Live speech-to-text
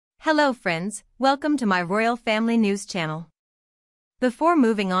Hello friends, welcome to my Royal Family News channel. Before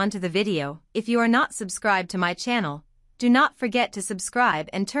moving on to the video, if you are not subscribed to my channel, do not forget to subscribe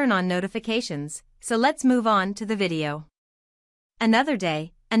and turn on notifications, so let's move on to the video. Another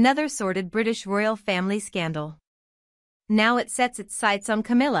day, another sordid British royal family scandal. Now it sets its sights on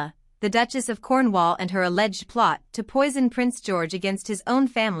Camilla, the Duchess of Cornwall, and her alleged plot to poison Prince George against his own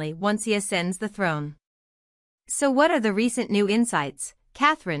family once he ascends the throne. So what are the recent new insights?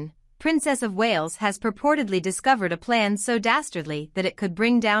 Catherine, Princess of Wales, has purportedly discovered a plan so dastardly that it could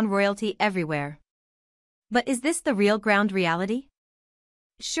bring down royalty everywhere. But is this the real ground reality?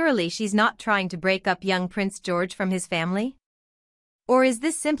 Surely she's not trying to break up young Prince George from his family? Or is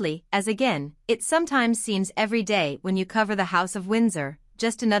this simply, as again, it sometimes seems every day when you cover the House of Windsor,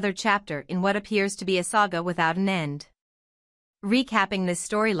 just another chapter in what appears to be a saga without an end? Recapping this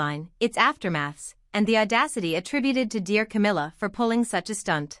storyline, its aftermaths, and the audacity attributed to dear Camilla for pulling such a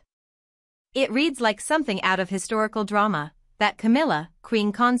stunt. It reads like something out of historical drama, that Camilla,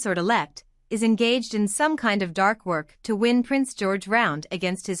 Queen Consort-elect, is engaged in some kind of dark work to win Prince George round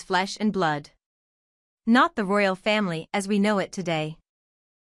against his flesh and blood. Not the royal family as we know it today.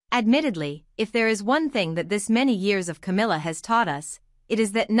 Admittedly, if there is one thing that this many years of Camilla has taught us, it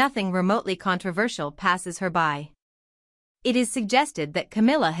is that nothing remotely controversial passes her by. It is suggested that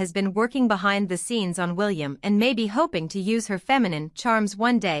Camilla has been working behind the scenes on William and may be hoping to use her feminine charms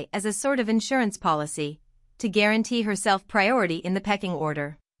one day as a sort of insurance policy, to guarantee herself priority in the pecking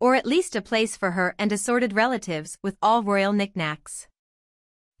order, or at least a place for her and assorted relatives with all royal knickknacks.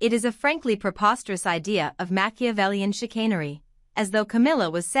 It is a frankly preposterous idea of Machiavellian chicanery, as though Camilla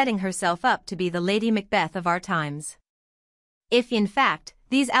was setting herself up to be the Lady Macbeth of our times. If in fact,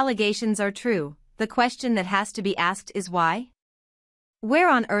 these allegations are true, the question that has to be asked is why? Where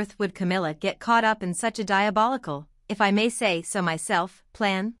on earth would Camilla get caught up in such a diabolical, if I may say so myself,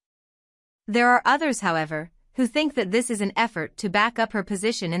 plan? There are others, however, who think that this is an effort to back up her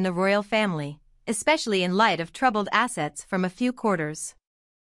position in the royal family, especially in light of troubled assets from a few quarters.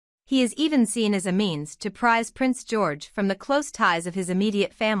 He is even seen as a means to prise Prince George from the close ties of his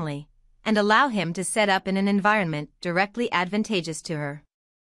immediate family, and allow him to set up in an environment directly advantageous to her.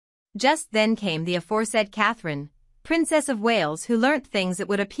 Just then came the aforesaid Catherine, Princess of Wales, who learnt things it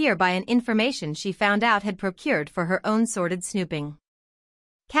would appear by an information she found out had procured for her own sordid snooping.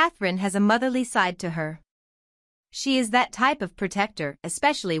 Catherine has a motherly side to her. She is that type of protector,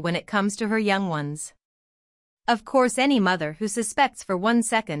 especially when it comes to her young ones. Of course, any mother who suspects for 1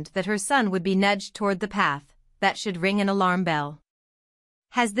 second that her son would be nudged toward the path, that should ring an alarm bell.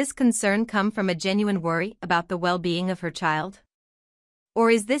 Has this concern come from a genuine worry about the well-being of her child? Or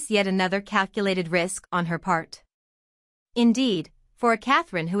is this yet another calculated risk on her part? Indeed, for a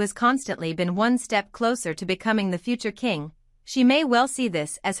Catherine who has constantly been one step closer to becoming the future king, she may well see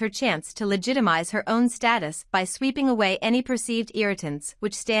this as her chance to legitimize her own status by sweeping away any perceived irritants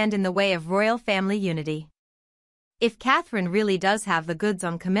which stand in the way of royal family unity. If Catherine really does have the goods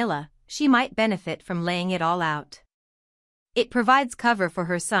on Camilla, she might benefit from laying it all out. It provides cover for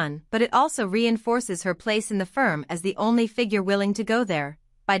her son, but it also reinforces her place in the firm as the only figure willing to go there,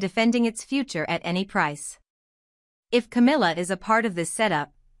 by defending its future at any price. If Camilla is a part of this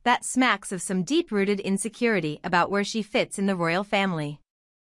setup, that smacks of some deep-rooted insecurity about where she fits in the royal family.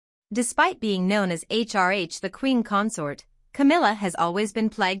 Despite being known as HRH, the Queen Consort, Camilla has always been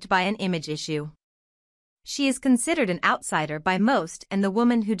plagued by an image issue. She is considered an outsider by most and the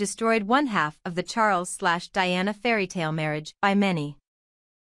woman who destroyed one half of the Charles/Diana fairy tale marriage by many.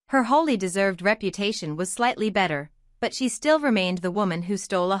 Her wholly deserved reputation was slightly better, but she still remained the woman who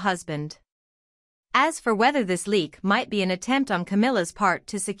stole a husband. As for whether this leak might be an attempt on Camilla's part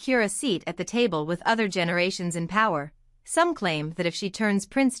to secure a seat at the table with other generations in power, some claim that if she turns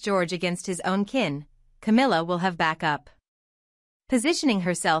Prince George against his own kin, Camilla will have backup, positioning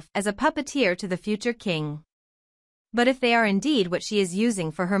herself as a puppeteer to the future king. But if they are indeed what she is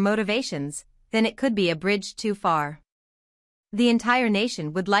using for her motivations, then it could be a bridge too far. The entire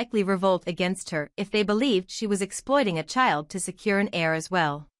nation would likely revolt against her if they believed she was exploiting a child to secure an heir as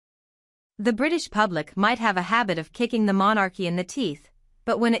well. The British public might have a habit of kicking the monarchy in the teeth,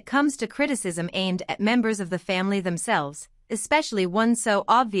 but when it comes to criticism aimed at members of the family themselves, especially one so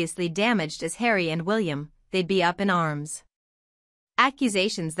obviously damaged as Harry and William, they'd be up in arms.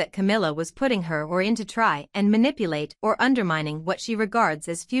 Accusations that Camilla was putting her or in to try and manipulate or undermining what she regards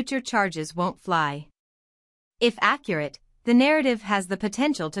as future charges won't fly. If accurate, the narrative has the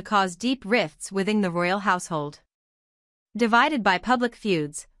potential to cause deep rifts within the royal household. Divided by public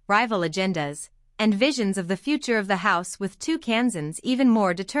feuds, rival agendas, and visions of the future of the house, with two Kansans even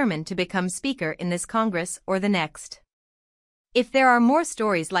more determined to become speaker in this Congress or the next. If there are more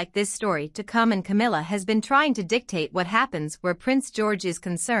stories like this story to come, and Camilla has been trying to dictate what happens where Prince George is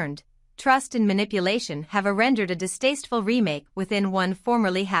concerned, trust and manipulation have rendered a distasteful remake within one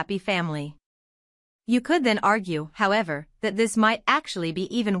formerly happy family. You could then argue, however, that this might actually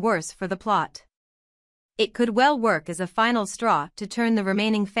be even worse for the plot. It could well work as a final straw to turn the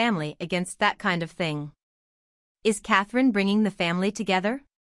remaining family against that kind of thing. Is Catherine bringing the family together?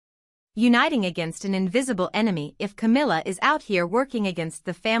 Uniting against an invisible enemy? If Camilla is out here working against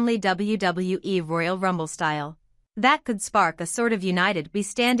the family WWE Royal Rumble style, that could spark a sort of united we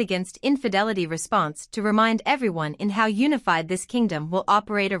stand against infidelity response to remind everyone in how unified this kingdom will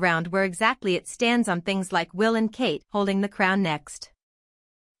operate around where exactly it stands on things like Will and Kate holding the crown next.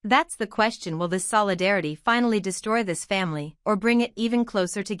 That's the question. Will this solidarity finally destroy this family or bring it even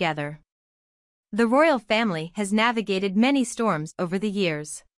closer together? The royal family has navigated many storms over the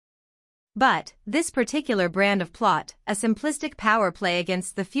years. But this particular brand of plot, a simplistic power play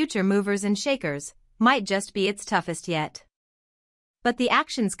against the future movers and shakers, might just be its toughest yet. But the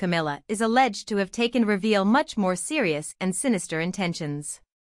actions Camilla is alleged to have taken reveal much more serious and sinister intentions.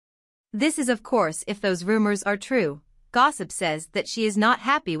 This is of course if those rumors are true. Gossip says that she is not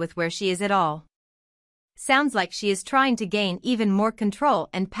happy with where she is at all. Sounds like she is trying to gain even more control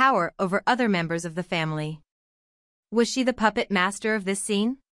and power over other members of the family. Was she the puppet master of this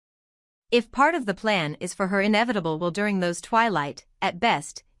scene? If part of the plan is for her inevitable will during those twilight, at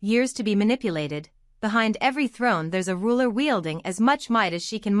best, years to be manipulated, behind every throne there's a ruler wielding as much might as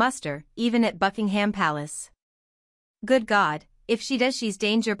she can muster, even at Buckingham Palace. Good God, if she does, she's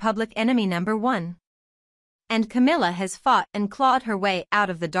danger public enemy number one. And Camilla has fought and clawed her way out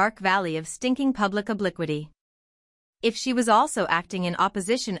of the dark valley of stinking public obliquity. If she was also acting in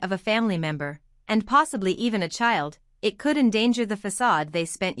opposition of a family member, and possibly even a child, it could endanger the facade they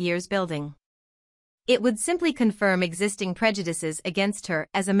spent years building. It would simply confirm existing prejudices against her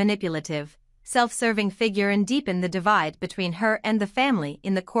as a manipulative, self-serving figure and deepen the divide between her and the family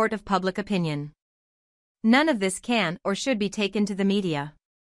in the court of public opinion. None of this can or should be taken to the media.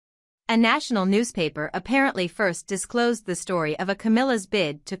 A national newspaper apparently first disclosed the story of a Camilla'S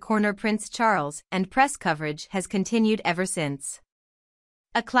bid to corner Prince Charles, and press coverage has continued ever since.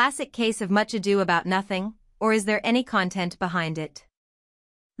 A classic case of much ado about nothing, or is there any content behind it?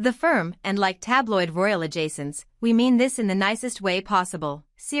 The firm, and like tabloid royal adjacents, we mean this in the nicest way possible.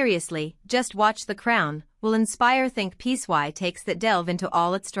 Seriously, just watch The Crown, will inspire think piece why takes that delve into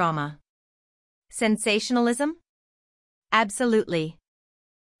all its drama. Sensationalism? Absolutely.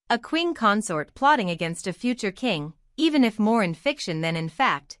 A queen consort plotting against a future king, even if more in fiction than in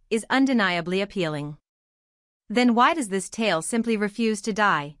fact, is undeniably appealing. Then why does this tale simply refuse to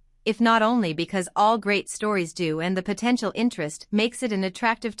die? If not only because all great stories do and the potential interest makes it an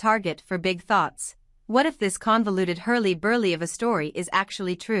attractive target for big thoughts, what if this convoluted hurly-burly of a story is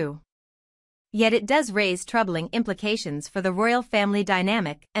actually true? Yet it does raise troubling implications for the royal family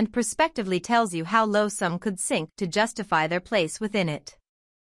dynamic and prospectively tells you how low some could sink to justify their place within it.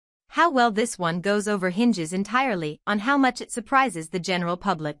 How well this one goes over hinges entirely on how much it surprises the general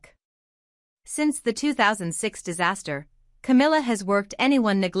public. Since the 2006 disaster, Camilla has worked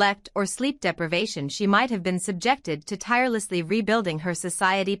anyone neglect or sleep deprivation she might have been subjected to, tirelessly rebuilding her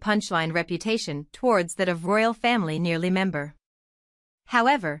society punchline reputation towards that of royal family nearly member.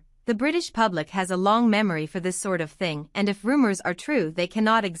 However, the British public has a long memory for this sort of thing, and if rumors are true they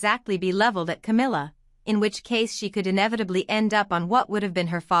cannot exactly be leveled at Camilla, in which case she could inevitably end up on what would have been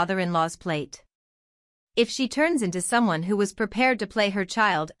her father-in-law's plate. If she turns into someone who was prepared to play her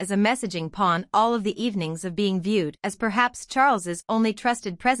child as a messaging pawn all of the evenings of being viewed as perhaps Charles's only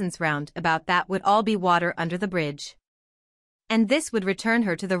trusted presence, round about that would all be water under the bridge. And this would return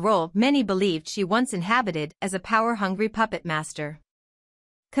her to the role many believed she once inhabited as a power-hungry puppet master.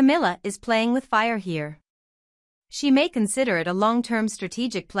 Camilla is playing with fire here. She may consider it a long-term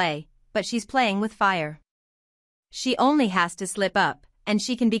strategic play, but she's playing with fire. She only has to slip up, and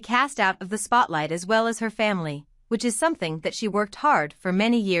she can be cast out of the spotlight as well as her family, which is something that she worked hard for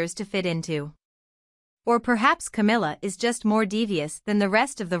many years to fit into. Or perhaps Camilla is just more devious than the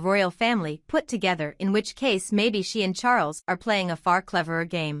rest of the royal family put together, in which case maybe she and Charles are playing a far cleverer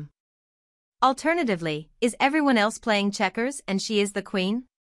game. Alternatively, is everyone else playing checkers and she is the queen?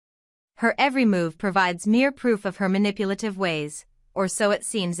 Her every move provides mere proof of her manipulative ways, or so it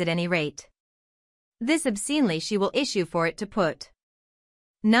seems at any rate. This obscenely she will issue for it to put.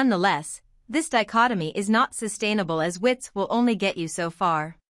 Nonetheless, this dichotomy is not sustainable, as wits will only get you so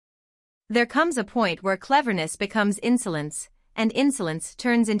far. There comes a point where cleverness becomes insolence, and insolence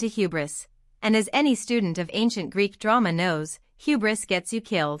turns into hubris, and as any student of ancient Greek drama knows, hubris gets you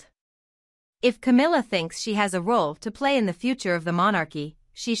killed. If Camilla thinks she has a role to play in the future of the monarchy,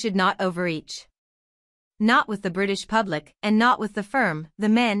 she should not overreach. Not with the British public and not with the firm, the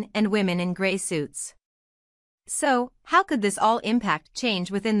men and women in grey suits. So, how could this all impact change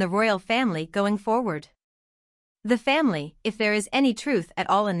within the royal family going forward? The family, if there is any truth at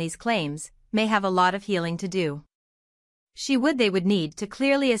all in these claims, may have a lot of healing to do. They would need to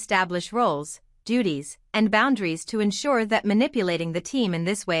clearly establish roles, duties, and boundaries to ensure that manipulating the team in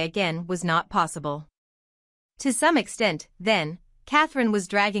this way again was not possible. To some extent, then, Catherine was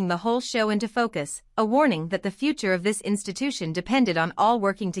dragging the whole show into focus, a warning that the future of this institution depended on all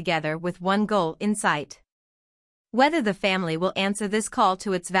working together with one goal in sight. Whether the family will answer this call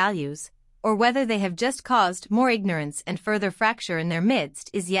to its values, or whether they have just caused more ignorance and further fracture in their midst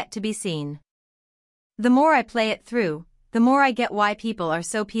is yet to be seen. The more I play it through, the more I get why people are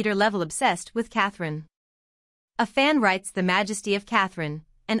so Peter-level obsessed with Catherine. A fan writes The Majesty of Catherine,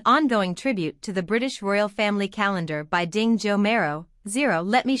 an ongoing tribute to the British royal family calendar by Ding Joe Marrow. 0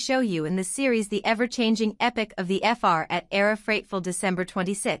 Let me show you in the series the ever-changing epic of the FR at era Frightful December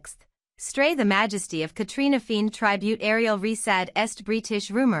 26th. Stray the Majesty of Katrina Fiend Tribute Ariel Resad Est British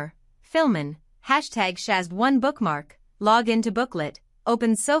Rumor, Filmin, #Shazd1 bookmark, log into booklet,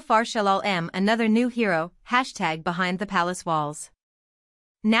 open so far Shalal M another new hero, #Behind the Palace Walls.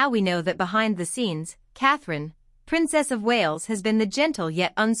 Now we know that behind the scenes, Catherine, Princess of Wales has been the gentle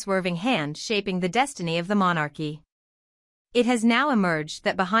yet unswerving hand shaping the destiny of the monarchy. It has now emerged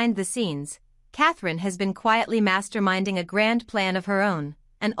that behind the scenes, Catherine has been quietly masterminding a grand plan of her own,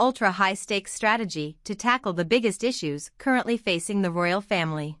 an ultra-high-stakes strategy to tackle the biggest issues currently facing the royal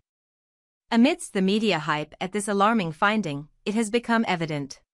family. Amidst the media hype at this alarming finding, it has become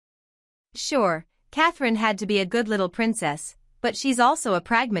evident. Sure, Catherine had to be a good little princess, but she's also a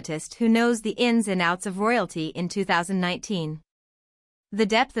pragmatist who knows the ins and outs of royalty in 2019. The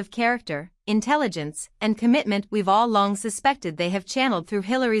depth of character, intelligence, and commitment we've all long suspected they have channeled through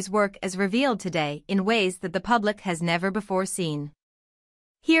Hillary's work as revealed today in ways that the public has never before seen.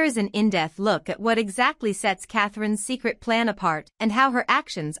 Here is an in-depth look at what exactly sets Catherine's secret plan apart and how her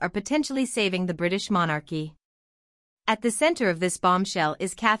actions are potentially saving the British monarchy. At the center of this bombshell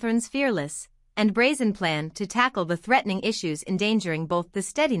is Catherine's fearless and brazen plan to tackle the threatening issues endangering both the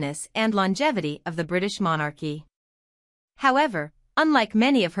steadiness and longevity of the British monarchy. However, unlike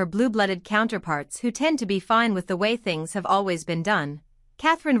many of her blue-blooded counterparts who tend to be fine with the way things have always been done,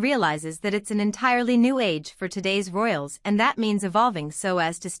 Catherine realizes that it's an entirely new age for today's royals and that means evolving so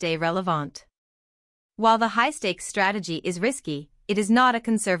as to stay relevant. While the high-stakes strategy is risky, it is not a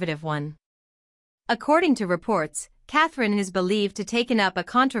conservative one. According to reports, Catherine is believed to have taken up a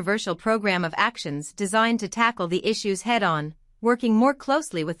controversial program of actions designed to tackle the issues head-on, working more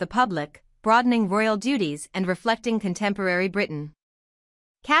closely with the public, broadening royal duties and reflecting contemporary Britain.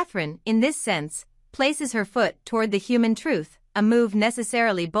 Catherine, in this sense, places her foot toward the human truth, a move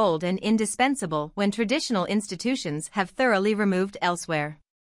necessarily bold and indispensable when traditional institutions have thoroughly removed elsewhere.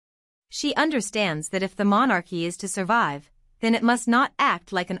 She understands that if the monarchy is to survive, then it must not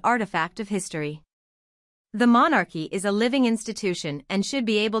act like an artifact of history. The monarchy is a living institution and should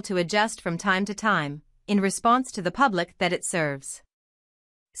be able to adjust from time to time, in response to the public that it serves.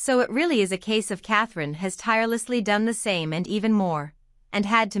 So it really is a case of Catherine has tirelessly done the same and even more, and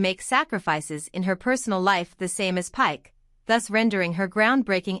had to make sacrifices in her personal life the same as Pike, thus rendering her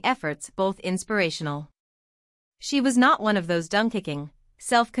groundbreaking efforts both inspirational. She was not one of those dung-kicking,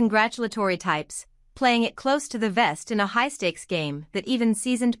 self-congratulatory types, playing it close to the vest in a high-stakes game that even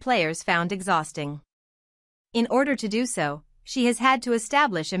seasoned players found exhausting. In order to do so, she has had to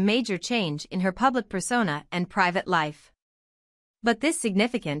establish a major change in her public persona and private life. But this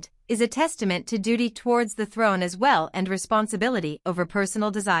significant is a testament to duty towards the throne as well and responsibility over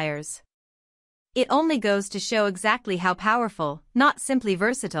personal desires. It only goes to show exactly how powerful, not simply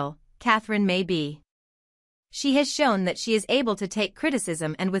versatile, Catherine may be. She has shown that she is able to take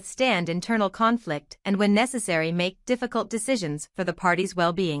criticism and withstand internal conflict and when necessary make difficult decisions for the party's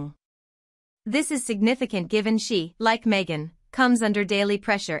well-being. This is significant given she, like Meghan, comes under daily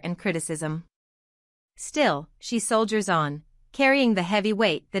pressure and criticism. Still, she soldiers on, carrying the heavy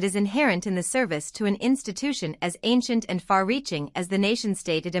weight that is inherent in the service to an institution as ancient and far-reaching as the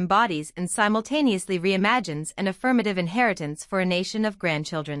nation-state it embodies and simultaneously reimagines an affirmative inheritance for a nation of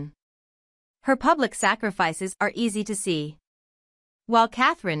grandchildren. Her public sacrifices are easy to see. While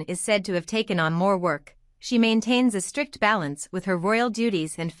Catherine is said to have taken on more work, she maintains a strict balance with her royal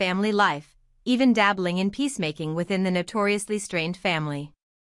duties and family life, even dabbling in peacemaking within the notoriously strained family.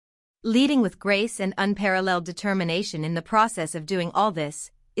 Leading with grace and unparalleled determination in the process of doing all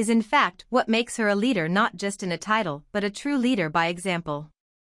this, is in fact what makes her a leader not just in a title but a true leader by example.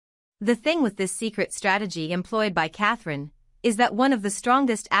 The thing with this secret strategy employed by Catherine is that one of the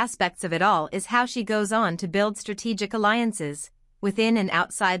strongest aspects of it all is how she goes on to build strategic alliances within and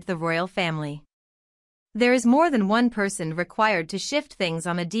outside the royal family. There is more than one person required to shift things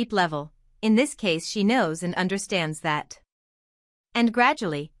on a deep level. In this case, she knows and understands that. And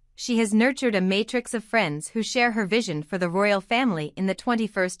gradually, she has nurtured a matrix of friends who share her vision for the royal family in the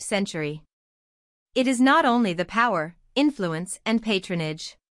 21st century. It is not only the power, influence, and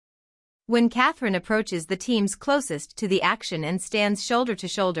patronage. When Catherine approaches the teams closest to the action and stands shoulder to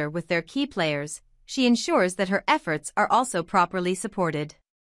shoulder with their key players, she ensures that her efforts are also properly supported.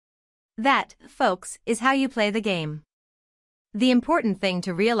 That, folks, is how you play the game. The important thing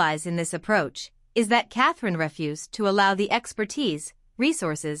to realize in this approach is that Catherine refused to allow the expertise,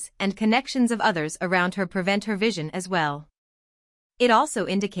 resources, and connections of others around her prevent her vision as well. It also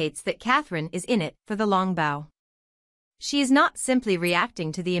indicates that Catherine is in it for the long bow. She is not simply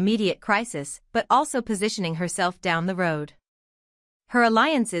reacting to the immediate crisis, but also positioning herself down the road. Her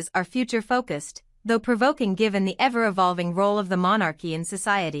alliances are future-focused, though provoking given the ever-evolving role of the monarchy in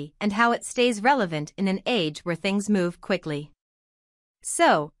society and how it stays relevant in an age where things move quickly.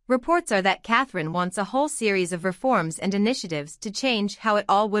 So, reports are that Catherine wants a whole series of reforms and initiatives to change how it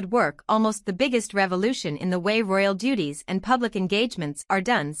all would work, almost the biggest revolution in the way royal duties and public engagements are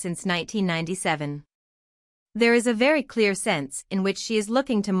done since 1997. There is a very clear sense in which she is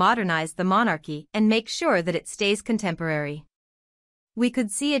looking to modernize the monarchy and make sure that it stays contemporary. We could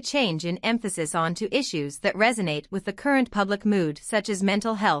see a change in emphasis onto issues that resonate with the current public mood, such as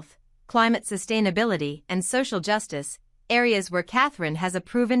mental health, climate sustainability, and social justice, areas where Catherine has a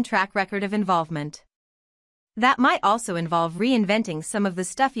proven track record of involvement. That might also involve reinventing some of the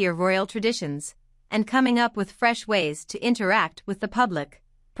stuffier royal traditions and coming up with fresh ways to interact with the public,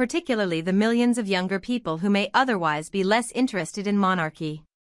 particularly the millions of younger people who may otherwise be less interested in monarchy.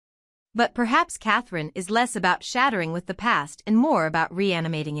 But perhaps Catherine is less about shattering with the past and more about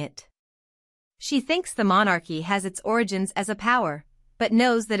reanimating it. She thinks the monarchy has its origins as a power, but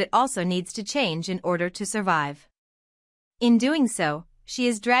knows that it also needs to change in order to survive. In doing so, she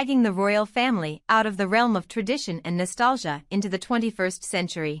is dragging the royal family out of the realm of tradition and nostalgia into the 21st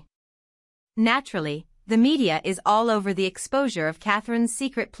century. Naturally, the media is all over the exposure of Catherine's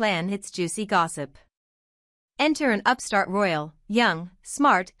secret plan. It's juicy gossip. Enter an upstart royal, young,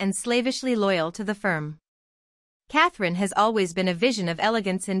 smart, and slavishly loyal to the firm. Catherine has always been a vision of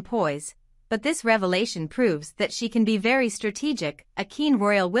elegance and poise, but this revelation proves that she can be very strategic, a keen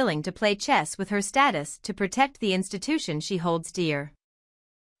royal willing to play chess with her status to protect the institution she holds dear.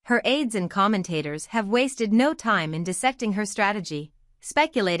 Her aides and commentators have wasted no time in dissecting her strategy,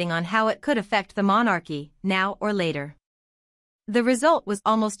 speculating on how it could affect the monarchy, now or later. The result was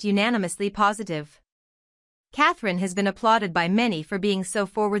almost unanimously positive. Catherine has been applauded by many for being so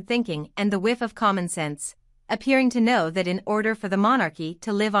forward-thinking and the whiff of common sense, appearing to know that in order for the monarchy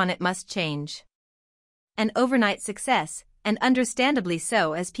to live on it must change. An overnight success, and understandably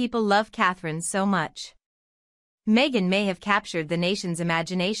so as people love Catherine so much. Meghan may have captured the nation's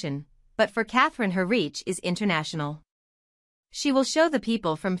imagination, but for Catherine her reach is international. She will show the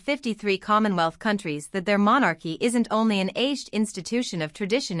people from 53 Commonwealth countries that their monarchy isn't only an aged institution of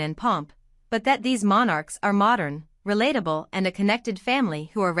tradition and pomp, but that these monarchs are modern, relatable, and a connected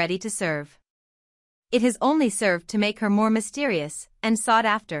family who are ready to serve. It has only served to make her more mysterious and sought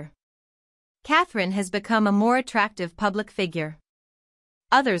after. Catherine has become a more attractive public figure.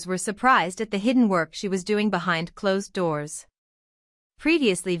 Others were surprised at the hidden work she was doing behind closed doors.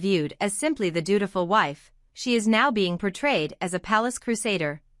 Previously viewed as simply the dutiful wife, she is now being portrayed as a palace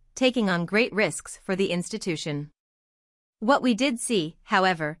crusader, taking on great risks for the institution. What we did see,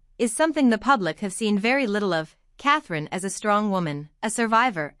 however, is something the public have seen very little of: Catherine as a strong woman, a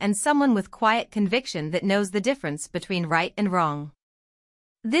survivor, and someone with quiet conviction that knows the difference between right and wrong.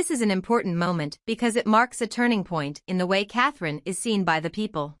 This is an important moment because it marks a turning point in the way Catherine is seen by the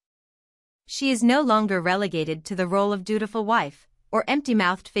people. She is no longer relegated to the role of dutiful wife or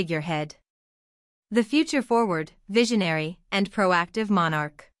empty-mouthed figurehead. The future-forward, visionary, and proactive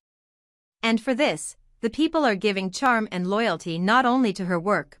monarch. And for this, the people are giving charm and loyalty not only to her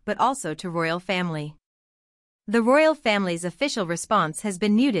work but also to royal family. The royal family's official response has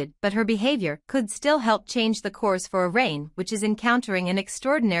been muted, but her behavior could still help change the course for a reign which is encountering an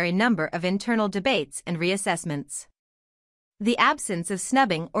extraordinary number of internal debates and reassessments. The absence of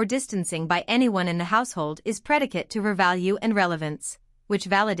snubbing or distancing by anyone in the household is predicate to her value and relevance, which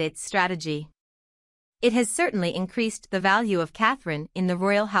validates strategy. It has certainly increased the value of Catherine in the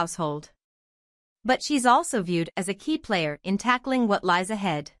royal household. But she's also viewed as a key player in tackling what lies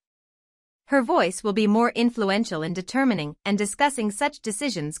ahead. Her voice will be more influential in determining and discussing such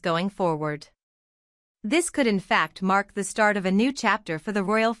decisions going forward. This could in fact mark the start of a new chapter for the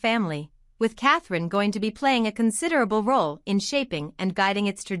royal family, with Catherine going to be playing a considerable role in shaping and guiding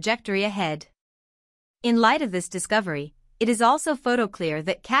its trajectory ahead. In light of this discovery, it is also photo-clear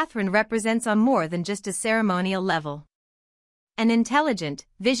that Catherine represents on more than just a ceremonial level. An intelligent,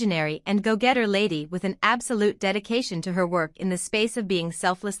 visionary and go-getter lady with an absolute dedication to her work in the space of being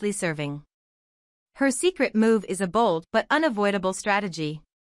selflessly serving. Her secret move is a bold but unavoidable strategy.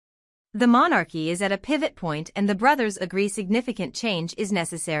 The monarchy is at a pivot point and the brothers agree significant change is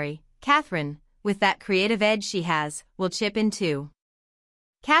necessary. Catherine, with that creative edge she has, will chip in too.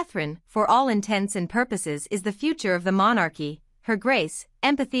 Catherine, for all intents and purposes, is the future of the monarchy. Her grace,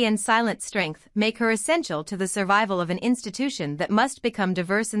 empathy and silent strength make her essential to the survival of an institution that must become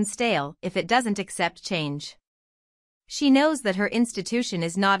diverse and stale if it doesn't accept change. She knows that her institution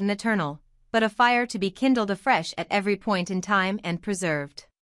is not an eternal, but a fire to be kindled afresh at every point in time and preserved.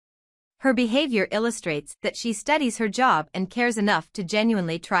 Her behavior illustrates that she studies her job and cares enough to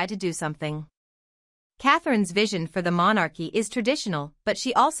genuinely try to do something. Catherine's vision for the monarchy is traditional, but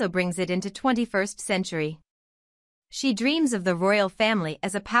she also brings it into 21st century. She dreams of the royal family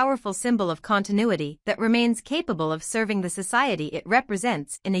as a powerful symbol of continuity that remains capable of serving the society it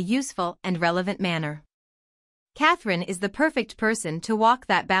represents in a useful and relevant manner. Catherine is the perfect person to walk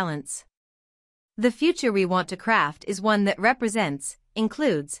that balance. The future we want to craft is one that represents,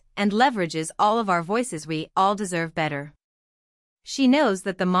 includes, and leverages all of our voices. We all deserve better. She knows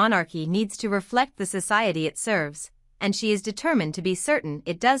that the monarchy needs to reflect the society it serves, and she is determined to be certain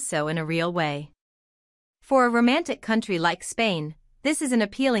it does so in a real way. For a romantic country like Spain, this is an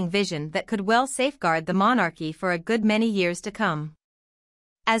appealing vision that could well safeguard the monarchy for a good many years to come.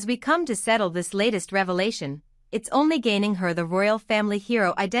 As we come to settle this latest revelation, it's only gaining her the royal family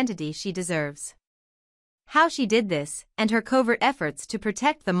hero identity she deserves. How she did this, and her covert efforts to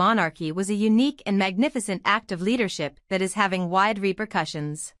protect the monarchy, was a unique and magnificent act of leadership that is having wide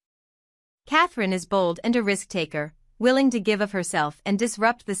repercussions. Catherine is bold and a risk-taker, willing to give of herself and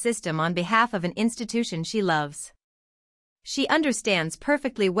disrupt the system on behalf of an institution she loves. She understands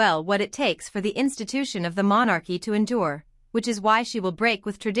perfectly well what it takes for the institution of the monarchy to endure, which is why she will break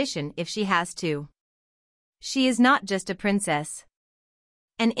with tradition if she has to. She is not just a princess.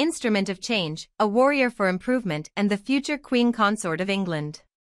 An instrument of change, a warrior for improvement and the future queen consort of England.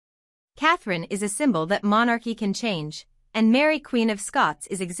 Catherine is a symbol that monarchy can change, and Mary Queen of Scots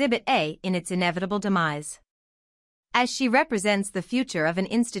is Exhibit A in its inevitable demise. As she represents the future of an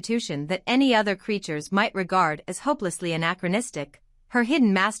institution that any other creatures might regard as hopelessly anachronistic, her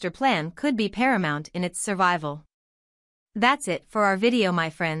hidden master plan could be paramount in its survival. That's it for our video, my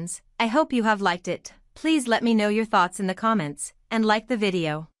friends. I hope you have liked it. Please let me know your thoughts in the comments, and like the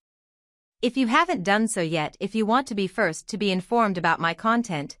video. If you haven't done so yet, if you want to be first to be informed about my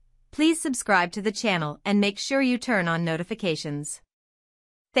content, please subscribe to the channel and make sure you turn on notifications.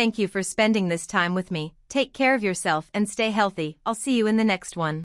 Thank you for spending this time with me. Take care of yourself and stay healthy. I'll see you in the next one.